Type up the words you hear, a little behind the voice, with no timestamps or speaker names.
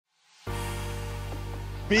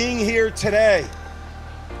being here today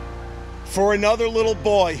for another little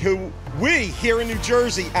boy who we here in New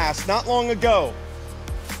Jersey asked not long ago,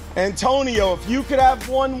 Antonio, if you could have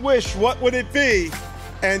one wish, what would it be?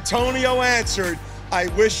 Antonio answered, I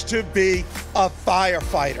wish to be a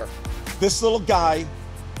firefighter. This little guy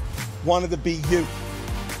wanted to be you.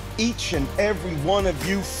 Each and every one of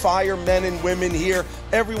you firemen and women here,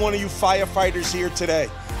 every one of you firefighters here today.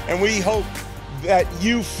 And we hope that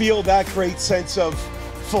you feel that great sense of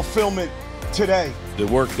fulfillment today. The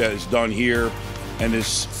work that is done here and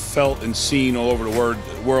is felt and seen all over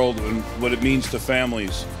the world and what it means to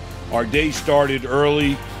families. Our day started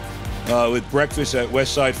early with breakfast at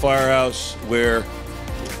Westside Firehouse where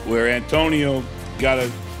Antonio got a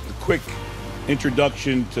quick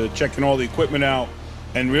introduction to checking all the equipment out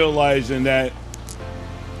and realizing that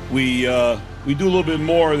we do a little bit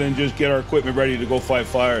more than just get our equipment ready to go fight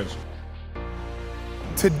fires.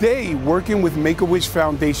 Today, working with Make-A-Wish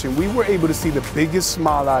Foundation, we were able to see the biggest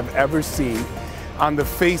smile I've ever seen on the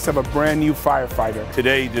face of a brand new firefighter.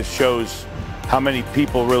 Today just shows how many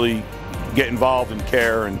people really get involved and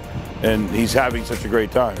care, and he's having such a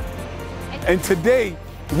great time. And today,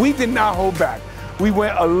 we did not hold back. We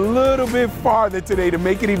went a little bit farther today to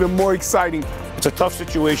make it even more exciting. It's a tough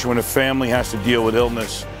situation when a family has to deal with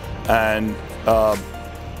illness, and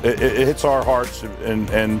it hits our hearts,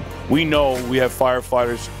 and we know we have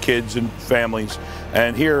firefighters, kids, and families,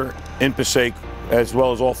 and here in Passaic, as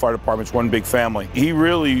well as all fire departments, one big family. He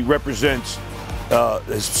really represents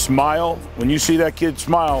his smile. When you see that kid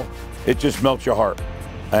smile, it just melts your heart,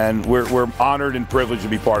 and we're honored and privileged to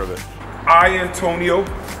be part of it. I, Antonio,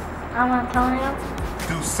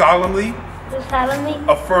 do solemnly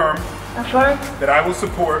affirm that I will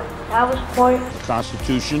support The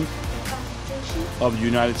Constitution of the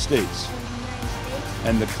United States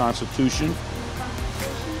and the Constitution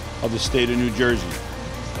of the State of New Jersey.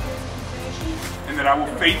 and that I will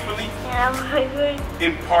faithfully,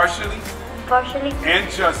 impartially,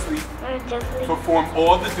 and justly perform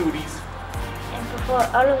all the duties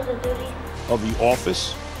of the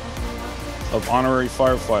office of Honorary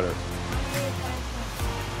Firefighter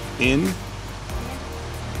in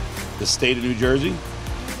the State of New Jersey,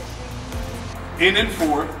 in and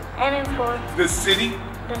for the city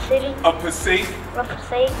of Passaic,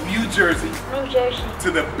 New Jersey,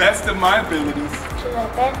 to the best of my abilities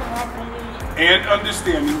and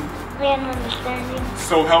understanding,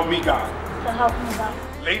 so help me God.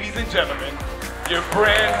 Ladies and gentlemen, your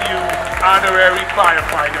brand new honorary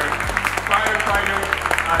firefighter, Firefighter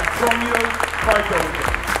Antonio Cardozo.